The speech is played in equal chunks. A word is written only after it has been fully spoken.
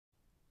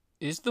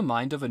Is the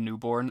mind of a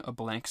newborn a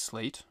blank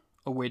slate,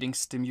 awaiting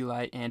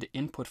stimuli and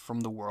input from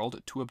the world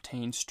to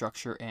obtain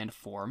structure and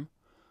form,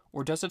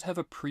 or does it have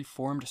a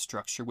preformed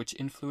structure which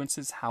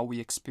influences how we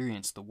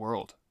experience the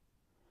world?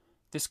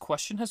 This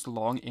question has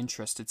long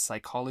interested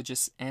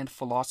psychologists and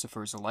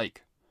philosophers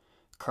alike.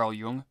 Carl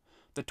Jung,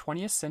 the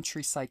 20th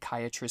century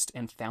psychiatrist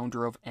and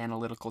founder of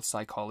analytical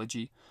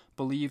psychology,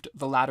 believed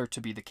the latter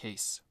to be the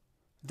case.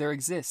 There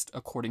exist,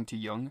 according to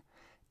Jung,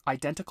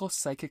 identical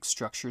psychic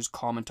structures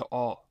common to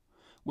all,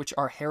 which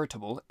are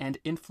heritable and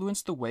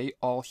influence the way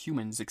all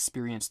humans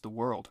experience the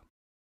world.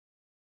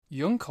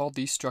 Jung called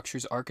these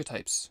structures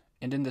archetypes,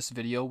 and in this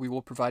video we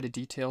will provide a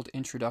detailed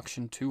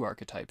introduction to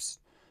archetypes,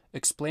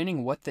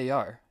 explaining what they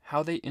are,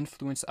 how they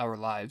influence our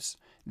lives,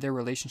 their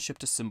relationship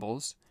to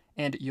symbols,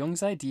 and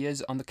Jung's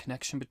ideas on the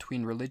connection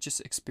between religious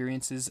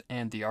experiences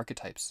and the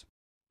archetypes.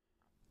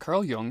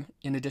 Carl Jung,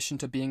 in addition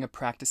to being a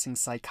practicing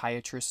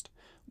psychiatrist,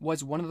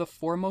 was one of the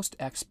foremost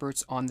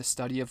experts on the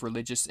study of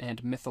religious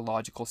and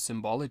mythological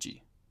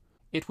symbology.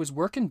 It was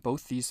work in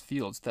both these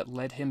fields that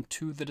led him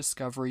to the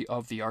discovery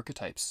of the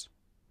archetypes.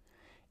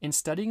 In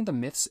studying the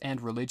myths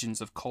and religions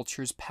of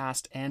cultures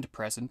past and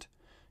present,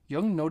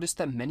 Jung noticed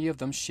that many of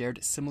them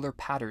shared similar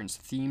patterns,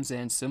 themes,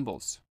 and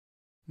symbols.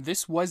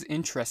 This was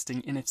interesting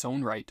in its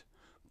own right,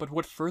 but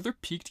what further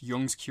piqued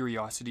Jung's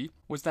curiosity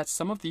was that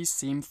some of these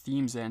same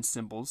themes and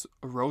symbols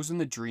arose in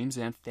the dreams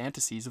and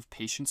fantasies of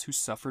patients who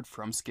suffered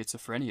from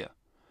schizophrenia.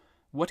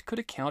 What could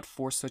account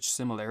for such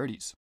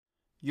similarities?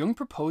 Jung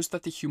proposed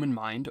that the human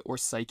mind, or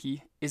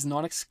psyche, is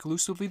not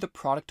exclusively the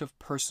product of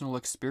personal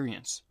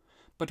experience,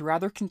 but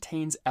rather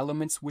contains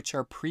elements which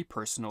are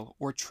pre-personal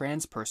or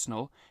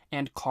transpersonal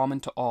and common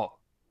to all.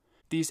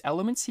 These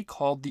elements he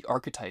called the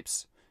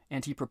archetypes,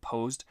 and he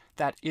proposed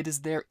that it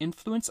is their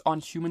influence on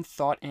human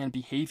thought and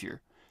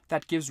behavior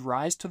that gives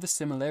rise to the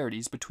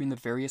similarities between the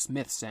various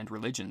myths and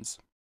religions.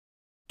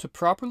 To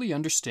properly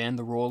understand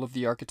the role of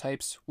the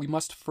archetypes, we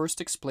must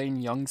first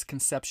explain Jung's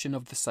conception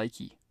of the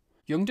psyche.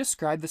 Jung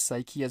described the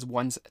psyche as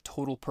one's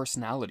total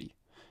personality,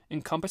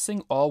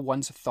 encompassing all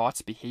one's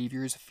thoughts,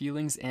 behaviors,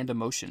 feelings, and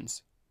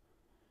emotions.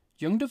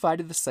 Jung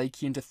divided the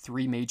psyche into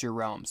three major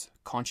realms: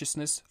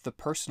 consciousness, the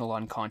personal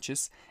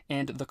unconscious,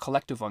 and the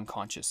collective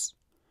unconscious.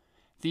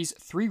 These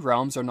three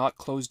realms are not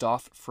closed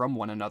off from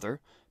one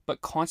another,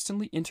 but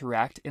constantly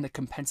interact in a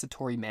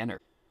compensatory manner.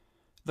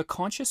 The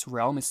conscious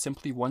realm is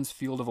simply one's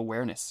field of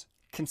awareness,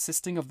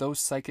 consisting of those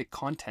psychic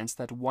contents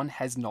that one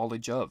has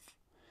knowledge of.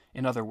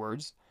 In other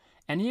words,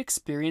 any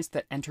experience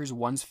that enters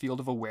one's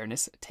field of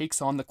awareness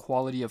takes on the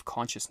quality of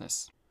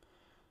consciousness.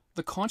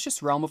 The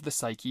conscious realm of the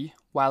psyche,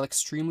 while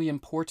extremely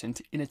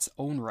important in its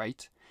own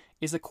right,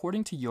 is,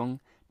 according to Jung,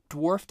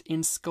 dwarfed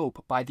in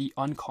scope by the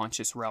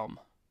unconscious realm.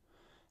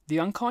 The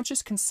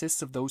unconscious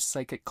consists of those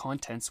psychic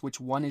contents which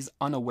one is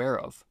unaware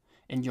of,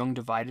 and Jung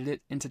divided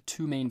it into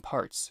two main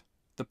parts: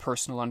 the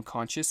personal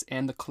unconscious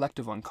and the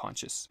collective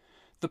unconscious.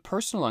 The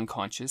personal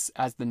unconscious,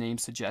 as the name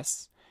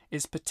suggests,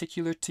 is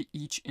particular to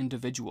each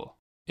individual.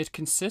 It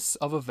consists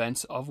of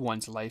events of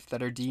one's life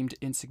that are deemed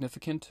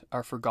insignificant,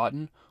 are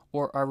forgotten,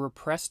 or are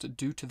repressed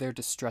due to their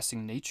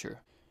distressing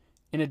nature.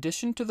 In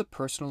addition to the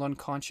personal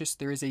unconscious,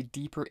 there is a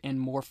deeper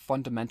and more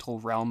fundamental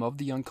realm of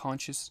the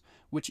unconscious,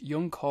 which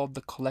Jung called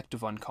the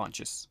collective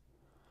unconscious.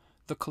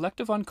 The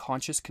collective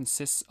unconscious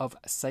consists of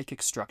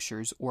psychic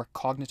structures or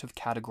cognitive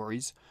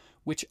categories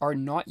which are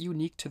not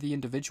unique to the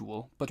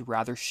individual, but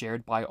rather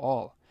shared by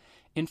all,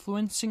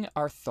 influencing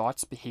our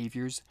thoughts,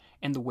 behaviors,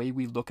 and the way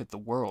we look at the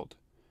world.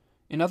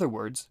 In other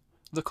words,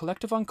 the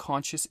collective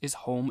unconscious is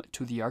home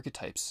to the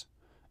archetypes.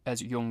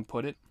 As Jung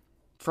put it,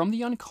 from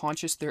the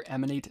unconscious there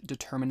emanate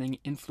determining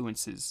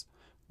influences,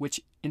 which,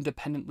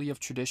 independently of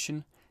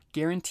tradition,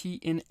 guarantee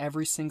in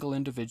every single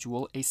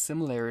individual a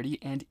similarity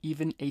and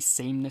even a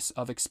sameness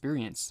of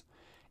experience,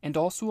 and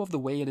also of the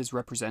way it is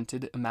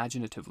represented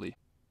imaginatively.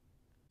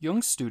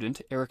 Jung's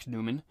student, Erich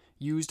Neumann,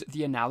 used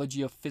the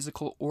analogy of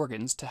physical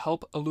organs to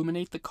help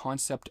illuminate the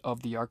concept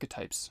of the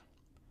archetypes.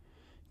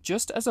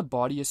 Just as a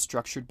body is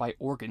structured by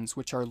organs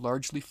which are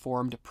largely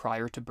formed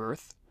prior to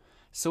birth,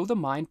 so the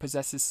mind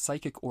possesses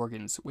psychic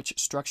organs which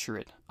structure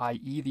it,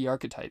 i.e. the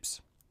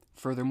archetypes.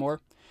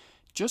 Furthermore,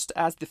 just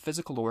as the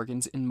physical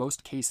organs in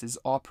most cases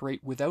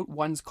operate without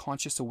one's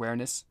conscious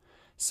awareness,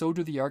 so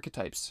do the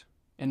archetypes.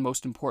 And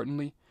most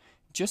importantly,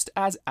 just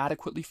as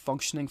adequately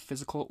functioning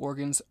physical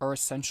organs are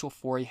essential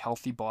for a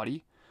healthy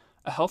body,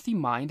 a healthy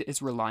mind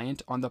is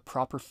reliant on the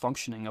proper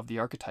functioning of the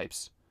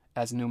archetypes,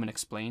 as Neumann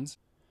explains.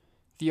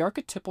 The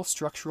archetypal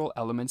structural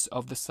elements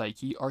of the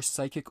psyche are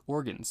psychic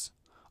organs,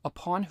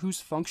 upon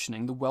whose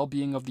functioning the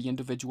well-being of the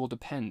individual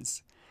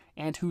depends,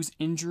 and whose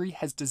injury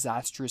has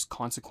disastrous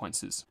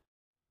consequences.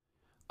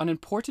 An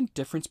important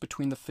difference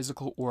between the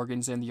physical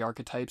organs and the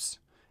archetypes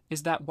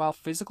is that while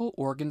physical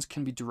organs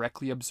can be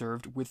directly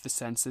observed with the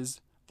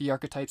senses, the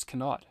archetypes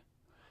cannot.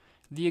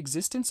 The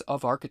existence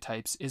of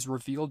archetypes is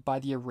revealed by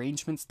the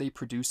arrangements they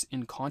produce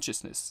in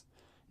consciousness,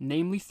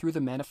 namely through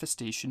the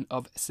manifestation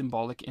of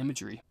symbolic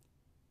imagery.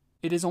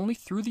 It is only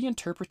through the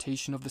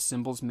interpretation of the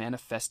symbols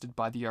manifested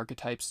by the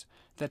archetypes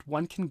that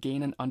one can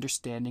gain an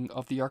understanding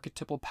of the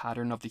archetypal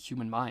pattern of the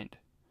human mind.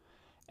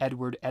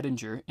 Edward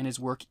Edinger, in his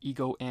work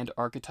Ego and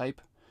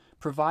Archetype,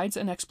 provides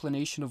an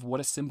explanation of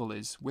what a symbol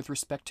is with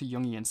respect to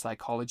Jungian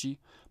psychology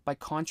by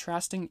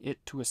contrasting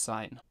it to a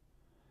sign.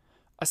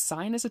 A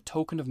sign is a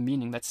token of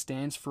meaning that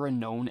stands for a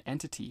known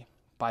entity.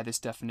 By this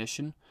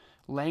definition,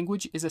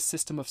 language is a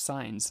system of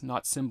signs,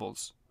 not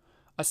symbols.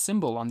 A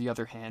symbol, on the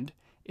other hand,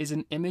 is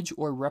an image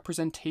or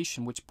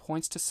representation which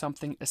points to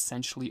something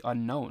essentially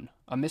unknown,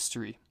 a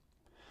mystery.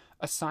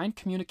 A sign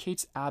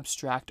communicates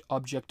abstract,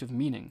 objective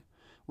meaning,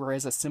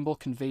 whereas a symbol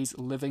conveys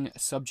living,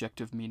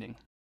 subjective meaning.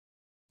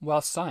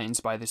 While signs,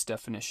 by this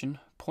definition,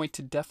 point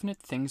to definite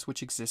things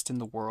which exist in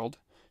the world,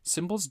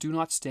 symbols do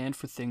not stand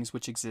for things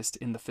which exist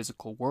in the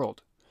physical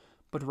world,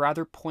 but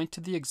rather point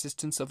to the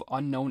existence of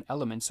unknown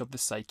elements of the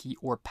psyche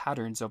or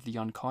patterns of the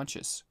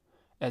unconscious,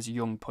 as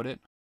Jung put it.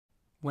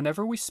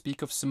 Whenever we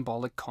speak of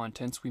symbolic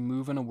contents, we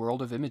move in a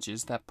world of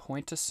images that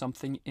point to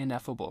something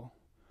ineffable.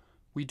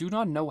 We do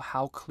not know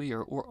how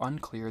clear or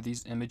unclear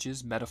these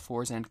images,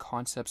 metaphors, and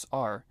concepts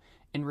are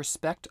in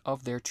respect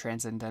of their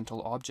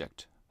transcendental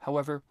object.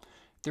 However,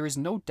 there is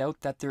no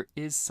doubt that there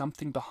is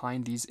something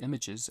behind these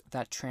images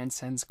that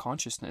transcends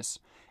consciousness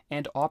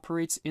and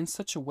operates in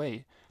such a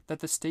way that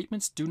the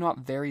statements do not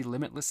vary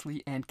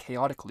limitlessly and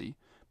chaotically,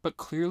 but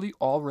clearly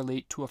all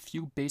relate to a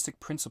few basic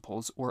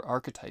principles or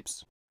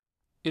archetypes.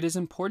 It is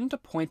important to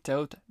point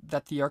out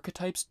that the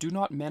archetypes do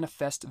not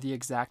manifest the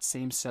exact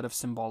same set of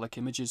symbolic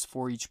images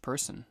for each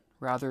person.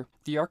 Rather,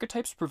 the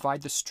archetypes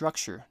provide the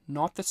structure,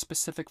 not the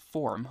specific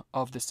form,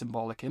 of the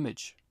symbolic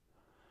image.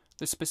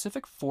 The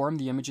specific form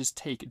the images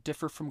take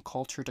differ from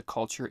culture to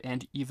culture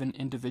and even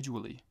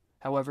individually.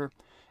 However,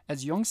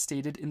 as Jung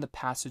stated in the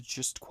passage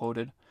just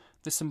quoted,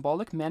 the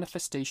symbolic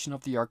manifestation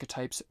of the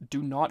archetypes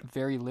do not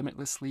vary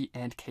limitlessly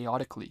and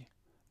chaotically.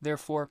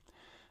 Therefore,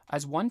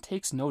 as one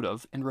takes note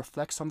of and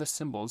reflects on the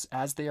symbols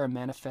as they are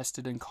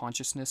manifested in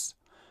consciousness,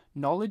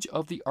 knowledge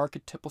of the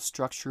archetypal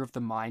structure of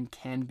the mind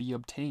can be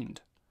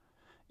obtained.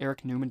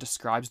 Eric Newman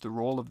describes the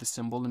role of the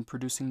symbol in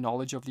producing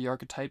knowledge of the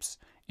archetypes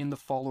in the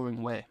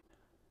following way.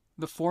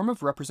 The form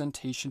of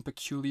representation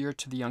peculiar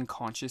to the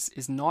unconscious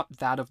is not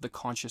that of the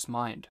conscious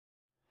mind.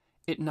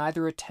 It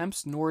neither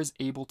attempts nor is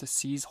able to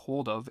seize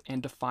hold of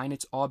and define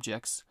its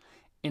objects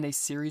in a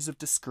series of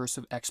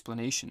discursive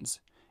explanations,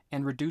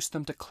 and reduce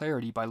them to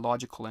clarity by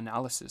logical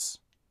analysis.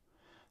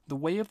 The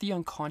way of the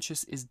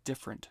unconscious is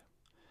different.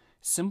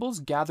 Symbols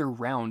gather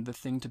round the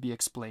thing to be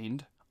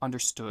explained,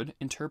 understood,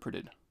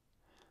 interpreted.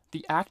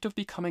 The act of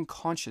becoming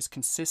conscious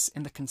consists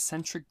in the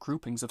concentric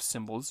groupings of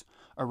symbols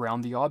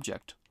around the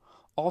object,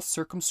 all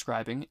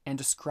circumscribing and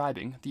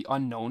describing the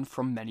unknown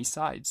from many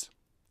sides.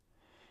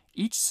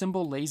 Each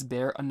symbol lays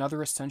bare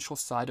another essential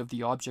side of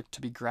the object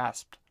to be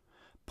grasped,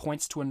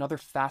 points to another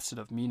facet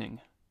of meaning.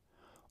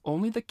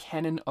 Only the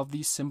canon of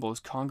these symbols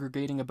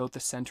congregating about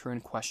the center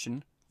in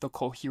question, the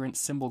coherent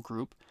symbol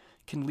group,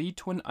 can lead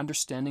to an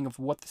understanding of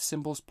what the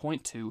symbols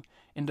point to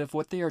and of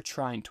what they are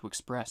trying to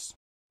express.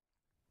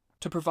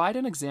 To provide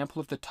an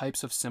example of the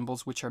types of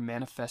symbols which are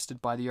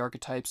manifested by the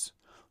archetypes,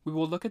 we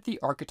will look at the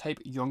archetype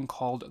Jung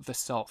called the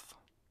self.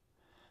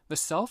 The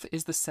self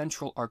is the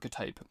central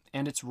archetype,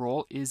 and its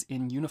role is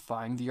in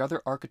unifying the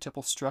other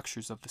archetypal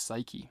structures of the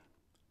psyche.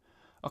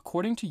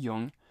 According to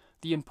Jung,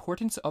 the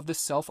importance of the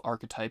self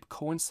archetype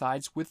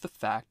coincides with the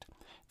fact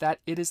that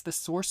it is the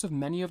source of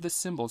many of the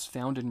symbols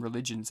found in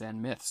religions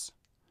and myths.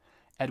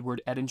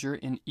 Edward Edinger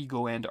in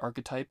Ego and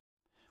Archetype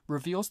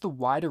reveals the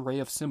wide array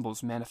of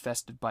symbols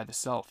manifested by the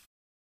self.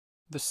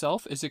 The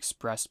self is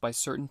expressed by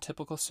certain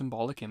typical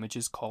symbolic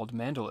images called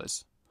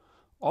mandalas.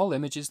 All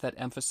images that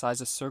emphasize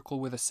a circle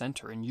with a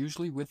center and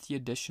usually with the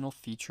additional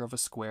feature of a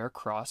square,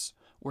 cross,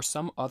 or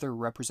some other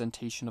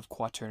representation of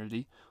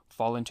quaternity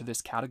fall into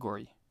this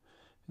category.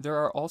 There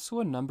are also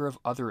a number of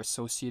other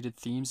associated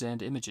themes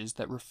and images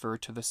that refer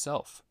to the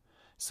self,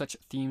 such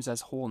themes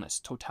as wholeness,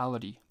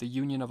 totality, the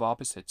union of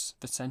opposites,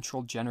 the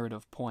central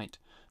generative point,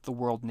 the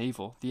world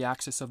navel, the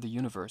axis of the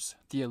universe,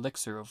 the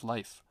elixir of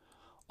life.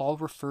 All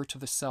refer to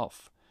the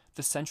self,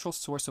 the central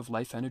source of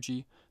life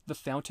energy, the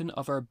fountain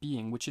of our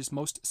being, which is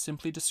most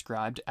simply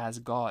described as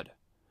God.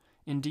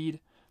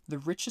 Indeed, the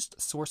richest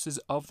sources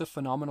of the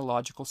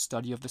phenomenological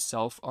study of the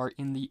self are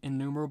in the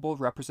innumerable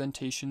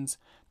representations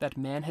that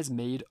man has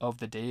made of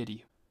the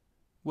deity.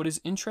 What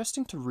is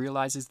interesting to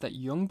realize is that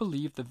Jung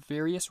believed the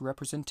various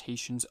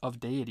representations of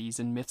deities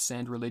in myths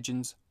and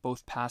religions,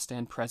 both past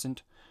and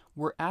present,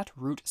 were at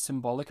root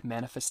symbolic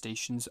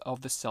manifestations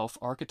of the self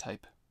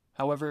archetype.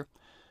 However,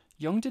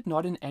 Jung did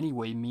not in any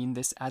way mean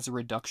this as a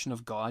reduction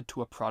of God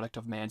to a product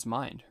of man's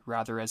mind.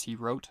 Rather, as he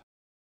wrote,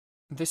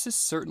 "This is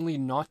certainly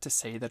not to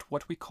say that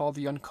what we call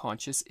the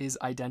unconscious is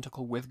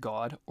identical with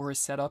God or is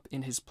set up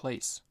in his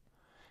place.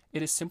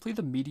 It is simply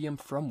the medium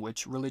from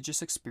which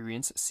religious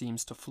experience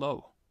seems to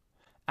flow.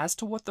 As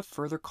to what the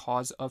further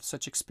cause of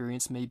such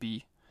experience may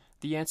be,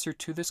 the answer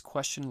to this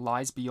question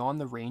lies beyond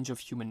the range of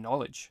human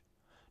knowledge.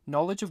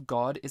 Knowledge of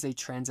God is a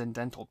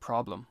transcendental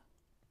problem."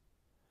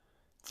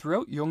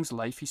 Throughout Jung's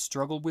life, he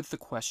struggled with the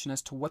question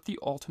as to what the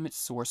ultimate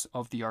source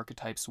of the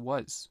archetypes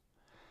was.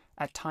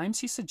 At times,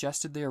 he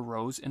suggested they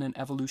arose in an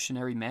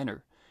evolutionary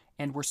manner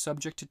and were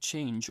subject to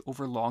change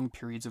over long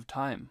periods of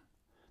time.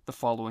 The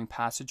following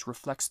passage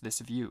reflects this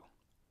view.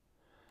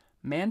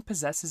 Man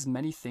possesses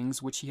many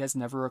things which he has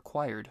never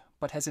acquired,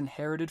 but has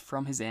inherited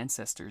from his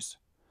ancestors.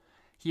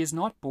 He is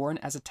not born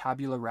as a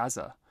tabula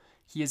rasa,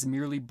 he is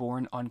merely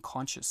born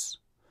unconscious.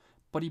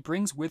 But he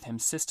brings with him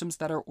systems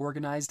that are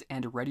organized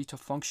and ready to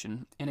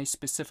function in a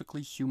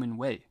specifically human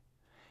way,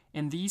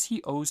 and these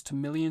he owes to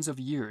millions of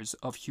years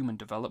of human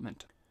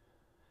development.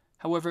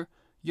 However,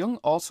 Jung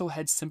also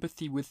had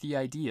sympathy with the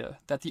idea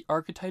that the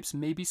archetypes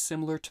may be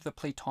similar to the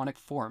Platonic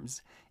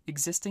forms,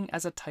 existing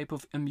as a type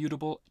of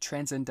immutable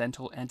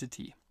transcendental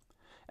entity.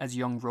 As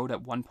Jung wrote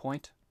at one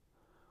point,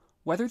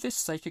 whether this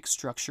psychic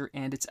structure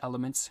and its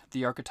elements,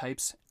 the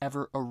archetypes,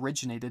 ever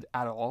originated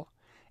at all,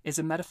 is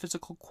a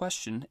metaphysical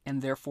question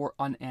and therefore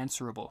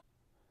unanswerable.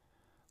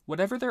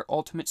 Whatever their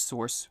ultimate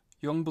source,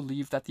 Jung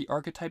believed that the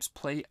archetypes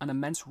play an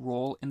immense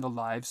role in the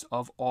lives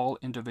of all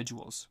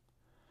individuals.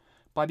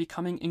 By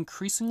becoming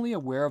increasingly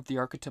aware of the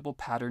archetypal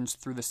patterns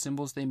through the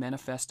symbols they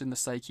manifest in the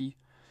psyche,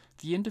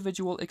 the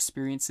individual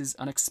experiences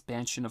an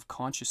expansion of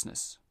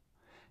consciousness.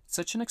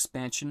 Such an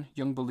expansion,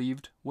 Jung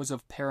believed, was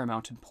of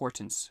paramount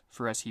importance,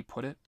 for as he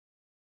put it,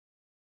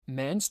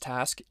 man's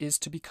task is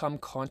to become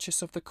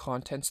conscious of the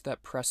contents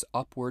that press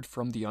upward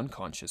from the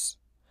unconscious.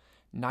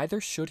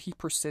 Neither should he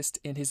persist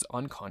in his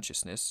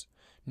unconsciousness,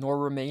 nor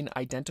remain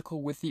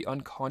identical with the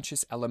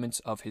unconscious elements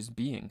of his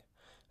being,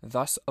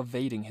 thus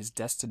evading his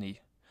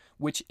destiny,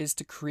 which is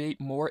to create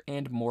more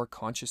and more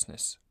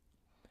consciousness.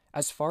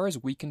 As far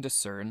as we can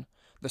discern,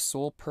 the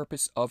sole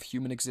purpose of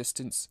human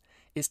existence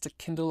is to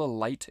kindle a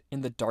light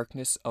in the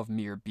darkness of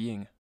mere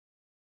being.